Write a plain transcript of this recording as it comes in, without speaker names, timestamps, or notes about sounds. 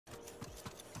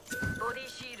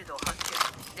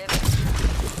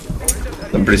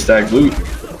Some pretty stacked loot.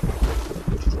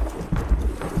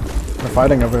 They're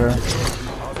fighting over here.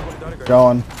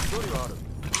 Going.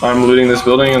 I'm looting this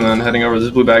building and then heading over to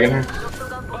this blue bag in here.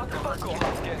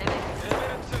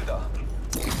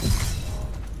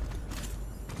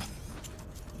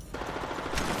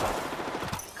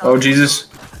 Oh Jesus!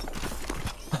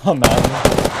 Oh man.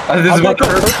 This is about to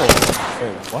hurt.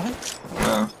 Wait, what?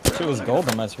 No. Shit was gold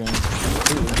on my screen.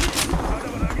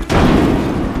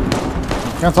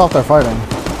 Can't tell if they're fighting.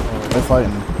 They're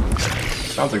fighting.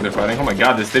 Sounds like they're fighting. Oh my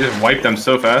god, they just wiped them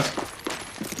so fast.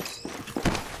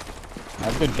 I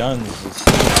have good guns.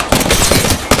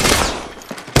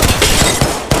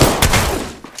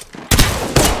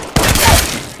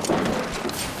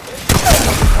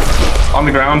 On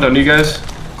the ground, on you guys.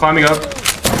 Climbing up.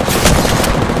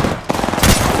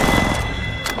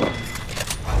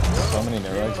 So many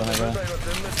neuroids on that guy.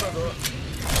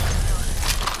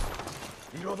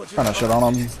 Trying to shit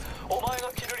on them.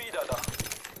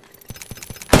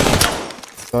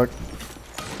 Stuck.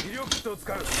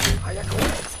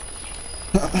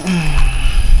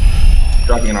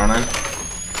 Dropping an R9.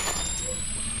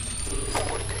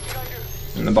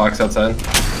 In the box outside.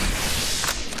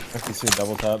 FTC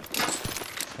double tap.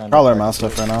 Prowler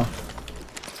Mastiff right now.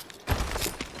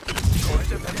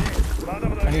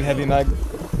 I need heavy mag.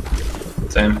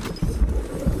 Same.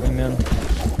 Wingman.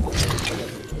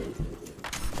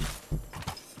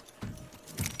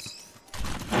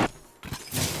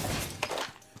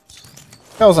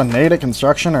 That was a nade at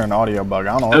construction or an audio bug.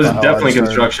 I don't know what That was the hell definitely I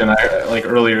just heard. construction. Like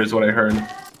earlier is what I heard.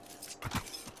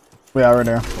 Yeah, right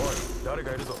there.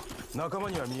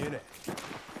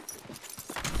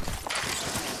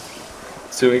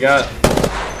 See what we got.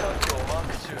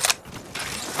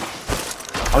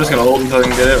 I'm just gonna ult until I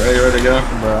can get it ready to go.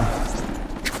 Bruh.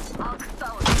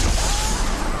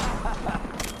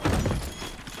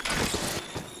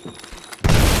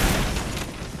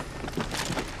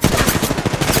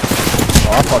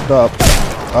 Oh, I fucked up.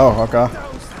 Oh, okay.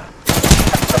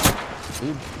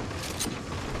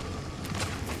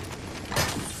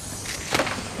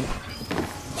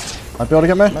 Might be able to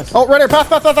get me? Nice. Oh, right here, path.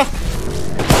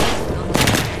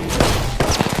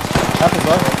 Half is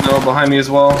left. No, behind me as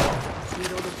well.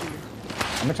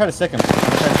 I'm gonna try to stick him.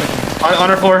 On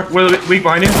our floor. We're weak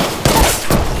behind you.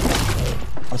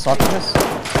 I'm stalking this.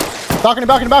 Balcony,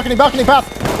 path.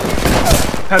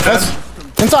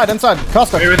 Pass. Inside.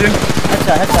 Costa. Are you with you?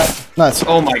 Headshot. Nice.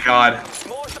 Oh my god.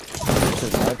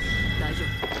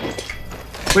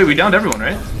 Wait, we downed everyone,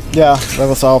 right? Yeah, they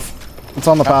have a self. It's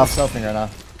on the path. Selfing right now.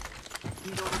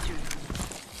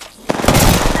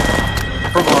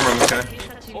 Purple armor, okay.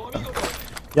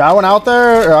 Yeah, I went out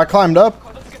there, or I climbed up,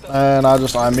 and I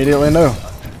immediately knew.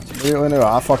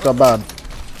 I fucked up bad.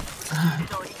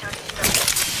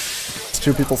 It's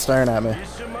two people staring at me.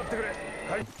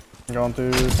 I'm going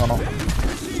through tunnel.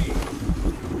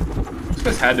 This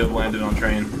guys had to have landed on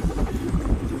train.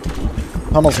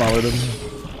 Tunnel's not looted.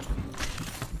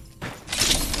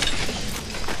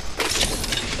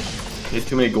 He had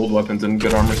too many gold weapons and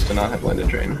good armors to not have landed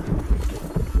train.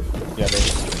 Yeah, they.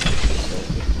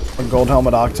 A gold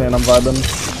helmet octane, I'm vibing.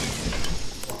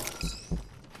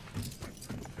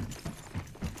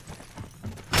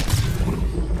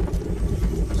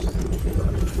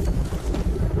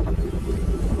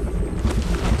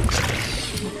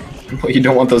 Well, you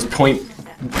don't want those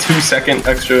 0.2 second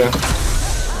extra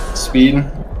speed.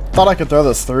 Thought I could throw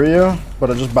this through you, but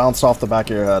it just bounced off the back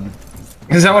of your head.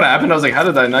 Is that what happened? I was like, how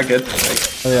did I not get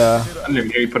like, Yeah. I didn't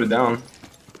even hear you put it down.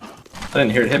 I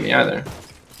didn't hear it hit me either.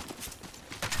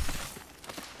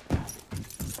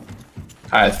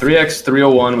 Alright, 3x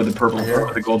 301 with the purple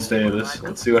with the gold status.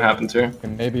 Let's see what happens here.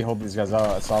 Can maybe hold these guys out.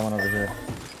 I saw one over here.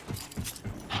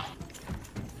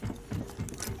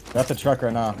 They're at the truck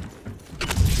right now.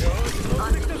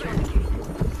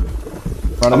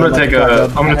 I'm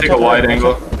gonna take a wide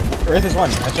angle. Wraith is one.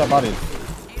 Headshot body.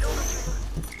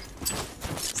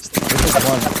 Wraith is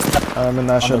one. I'm in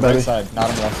that On shit, the baby. right side, not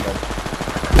on the left side.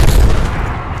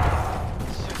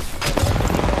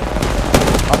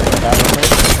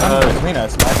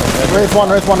 Wraith one.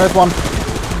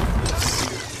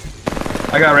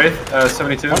 I got Wraith,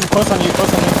 72. One close on you,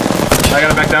 I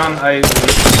gotta back down.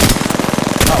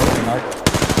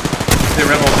 They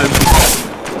revolted.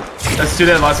 Let's do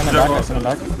that last Send him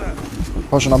back.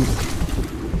 Pushing them.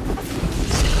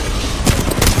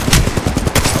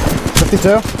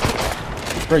 52.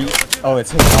 Bro, oh,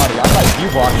 it's his body. I thought you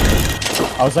blocked me.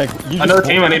 I was like, you just Another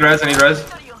team, I need res.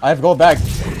 I have gold bag.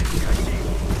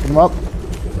 Pick him up.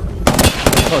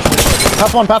 Close.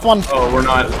 Path one. Oh, we're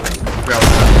not.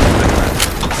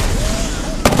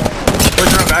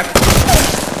 Push back.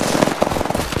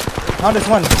 On this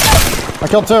one. I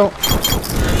killed 2.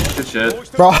 Good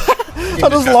shit. Bro, I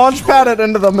just launch padded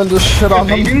into them and just shit on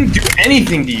They them. didn't do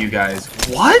anything to you guys.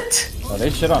 What? Oh, they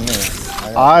shit on me.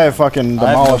 I fucking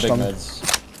demolished them. I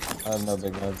have no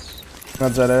big meds.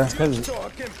 Meds right there. Because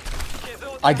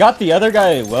I got the other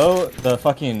guy low, the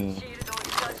fucking...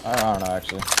 I don't know,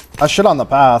 actually. I shit on the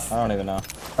path. I don't even know.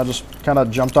 I just kind of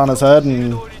jumped on his head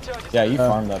and... Yeah, you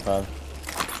farmed that path.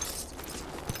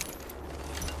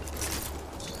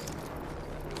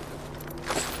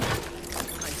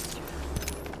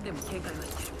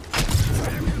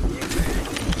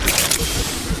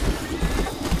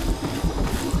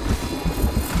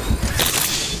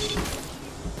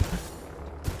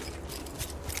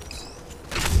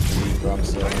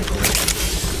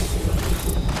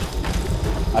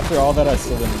 After all that, I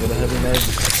still didn't get a heavy med.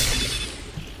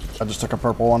 I just took a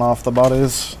purple one off the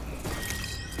bodies.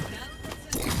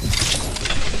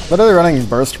 Literally running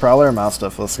Burst, Prowler, and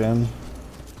Mastiff this game.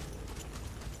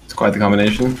 It's quite the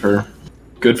combination for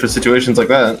good for situations like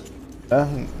that.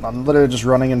 Yeah, I'm literally just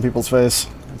running in people's face.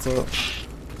 That's it.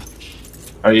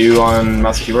 Are you on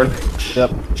mouse and keyboard?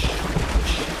 Yep.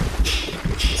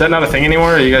 Is that not a thing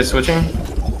anymore? Are you guys switching?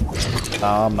 No,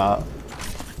 I'm not.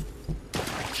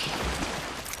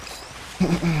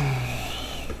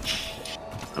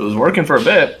 It was working for a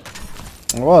bit.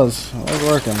 It was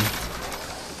working.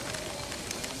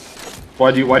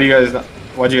 Why'd you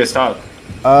guys stop?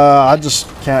 I just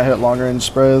can't hit long range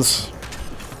sprays.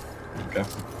 Okay.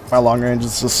 My long range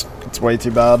is just, it's way too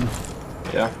bad.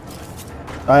 Yeah.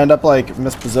 I end up like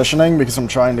mispositioning because I'm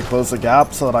trying to close the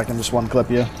gap so that I can just one clip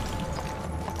you.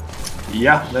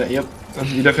 Yeah, yep.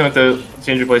 You definitely have to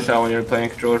change your playstyle when you're playing a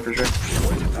controller for sure.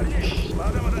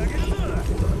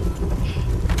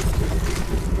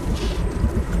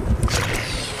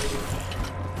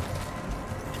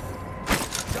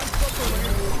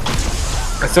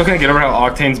 I still can't get over how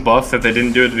Octane's buff that they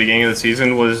didn't do at the beginning of the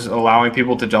season was allowing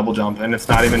people to double jump, and it's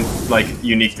not even like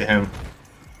unique to him.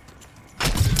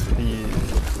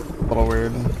 A little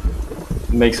weird.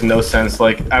 It makes no sense.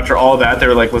 Like after all that, they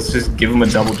were like, let's just give him a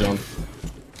double jump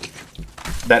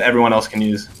that everyone else can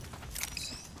use.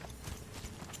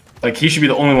 Like he should be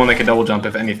the only one that can double jump,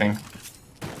 if anything.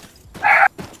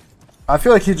 I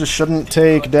feel like he just shouldn't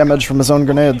take damage from his own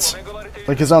grenades.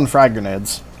 Like his own frag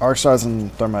grenades. Arc stars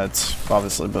and thermites,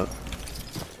 obviously, but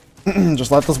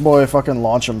just let this boy fucking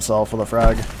launch himself with a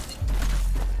frag.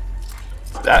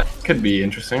 That could be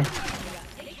interesting.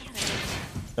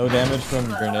 No damage from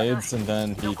grenades, and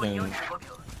then he can,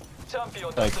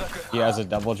 like, he has a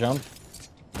double jump.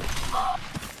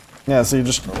 Yeah, so you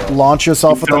just launch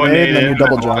yourself with a grenade and then you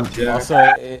double jump. Yeah. Also,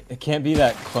 it can't be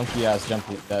that clunky ass jump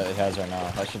that it has right now.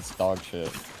 That shit's dog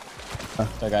shit.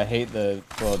 Like, I hate the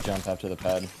little jump after the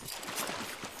pad.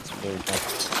 It's really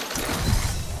tough.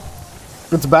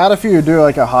 It's bad if you do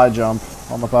like a high jump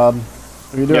on the pad.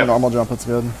 If you do a normal jump, it's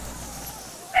good.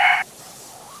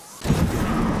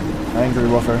 Angry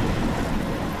woofer.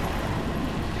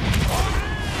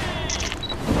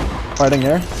 Fighting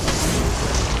here.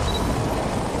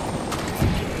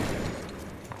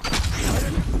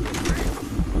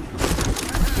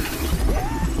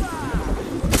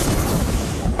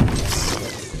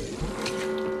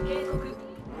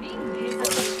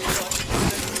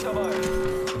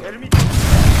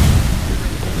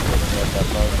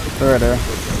 They're right there.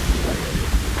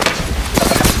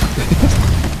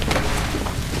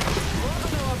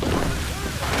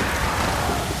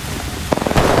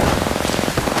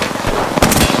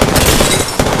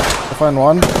 Find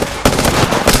one.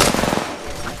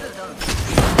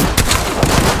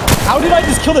 How did I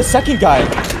just kill the second guy?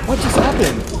 What just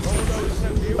happened?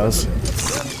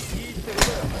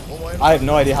 I have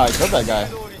no idea how I killed that guy.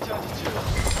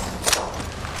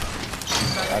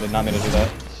 I did not mean to do that.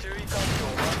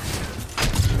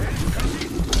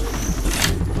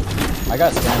 I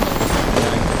got scammed.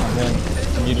 I'm in.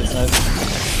 Muted snipe.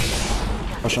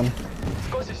 Pushing.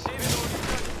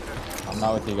 I'm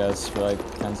not with you guys for like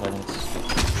 10 seconds.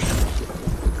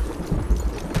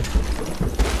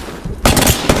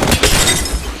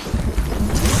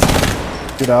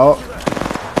 Get out.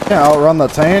 Can't outrun the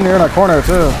Tane. You're in a corner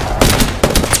too.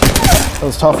 That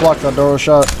was tough luck. That door was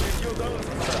shut.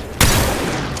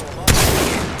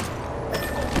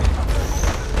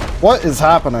 What is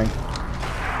happening?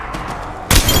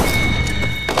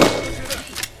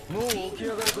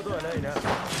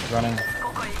 Running.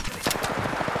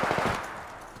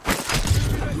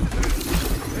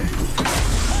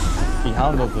 He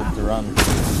hounded the run.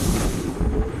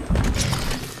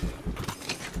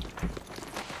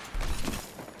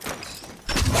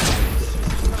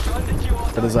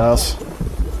 Hit his ass.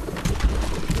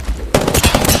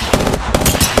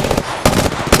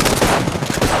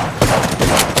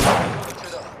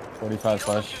 45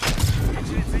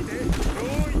 flash.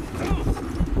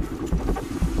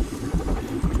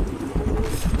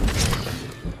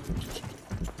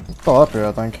 Still up here,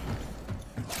 I think.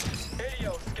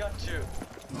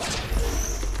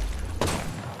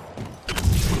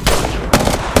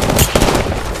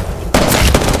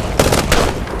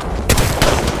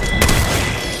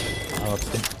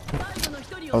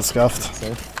 I was scuffed.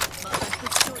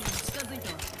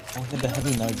 Oh, hit the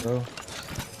heavy knife, bro.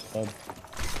 Dead.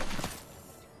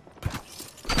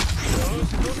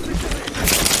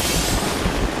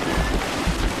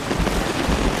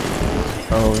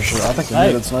 Oh shit, I think he Hey.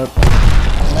 muted snipe.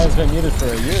 Knife's been muted for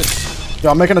a year. Yo,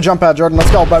 I'm making a jump pad, Jordan.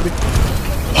 Let's go, baby.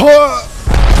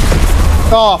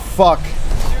 Oh, fuck.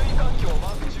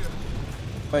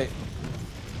 Wait.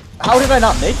 How did I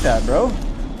not make that, bro?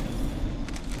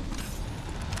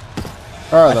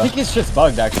 Where are I they? think it's just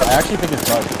bugged, actually. I actually think it's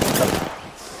bugged.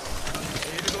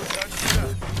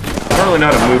 I don't really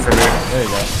know how to move from here. There you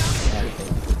go.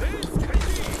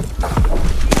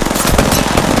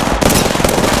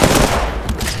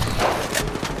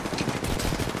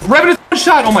 Revenant one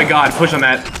shot! Oh my god, push on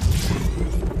that.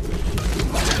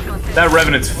 That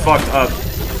Revenant's fucked up.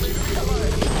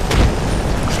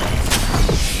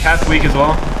 Path weak as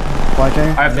well. Flanking.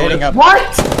 I have to Nading up.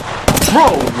 What?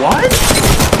 Bro, what?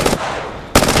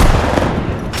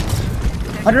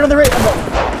 100 on the rate.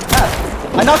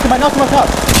 I knocked him on top.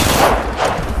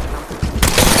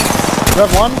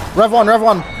 Rev 1. Rev 1. Rev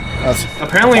 1. Yes.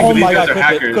 Apparently Oh these my guys god, are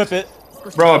hackers. clip it.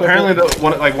 Bro, Clip apparently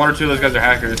it. one or two of those guys are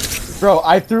hackers. Bro,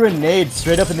 I threw a nade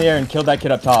straight up in the air and killed that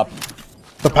kid up top.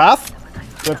 The path?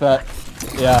 Clip that.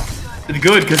 Yeah. It's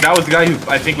good, because that was the guy who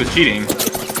I think was cheating.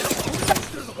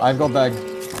 I go back.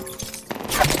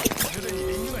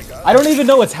 I don't even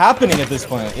know what's happening at this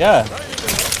point. Yeah.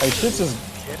 Like, shit's just...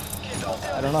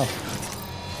 I don't know.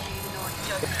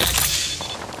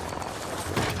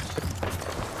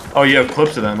 Oh, you have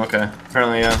clips of them, okay.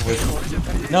 Apparently, yeah.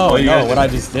 No, Oh, you no, guys- what I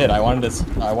just did. I want to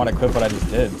clip what I just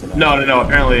did to them. No,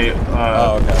 apparently,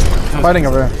 Oh, okay. Fighting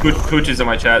over here. Pooch is in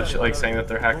my chat, like, saying that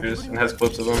they're hackers and has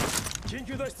clips of them.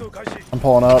 I'm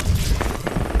pulling up.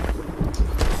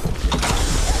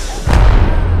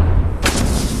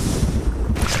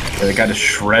 Yeah, the guy just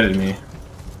shredded me.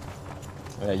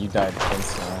 Yeah, you died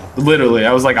instantly. Literally,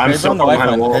 I was like, I'm Right so on the far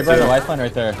behind the wall, lifeline. Right on the too. lifeline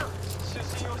right there.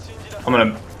 I'm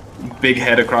gonna big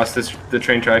head across the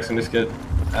train tracks and just get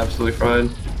absolutely fried.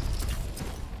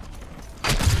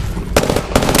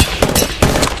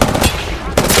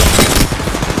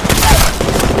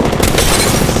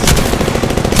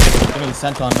 Give me the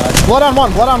scent on that. Blood on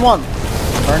 1. Blood on 1.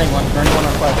 Burning one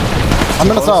on fire. I'm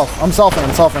gonna self. I'm selfing.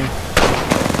 I'm selfing.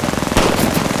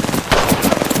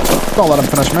 Don't let him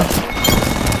finish me.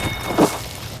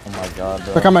 Oh my god,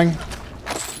 bro. They're coming.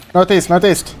 Northeast.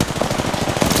 Northeast.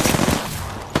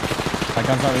 My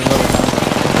gun's not reloaded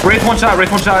now. Wraith one shot,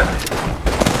 Wraith one shot.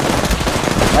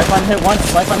 Lifeline hit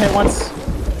once. Lifeline hit once.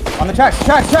 On the tracks.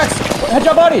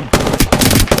 Headshot bodied.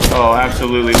 Oh,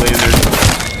 absolutely lasered.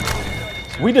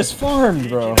 We just farmed,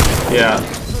 bro. Yeah.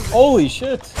 Holy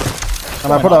shit.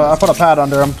 And I put a pad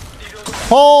under him.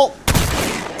 Pull.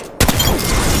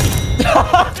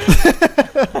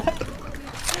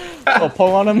 Oh,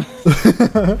 pull on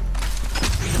him.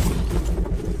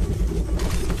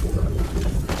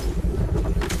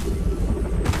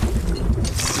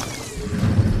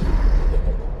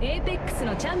 Apex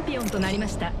のチャンピオンとなりま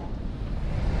した。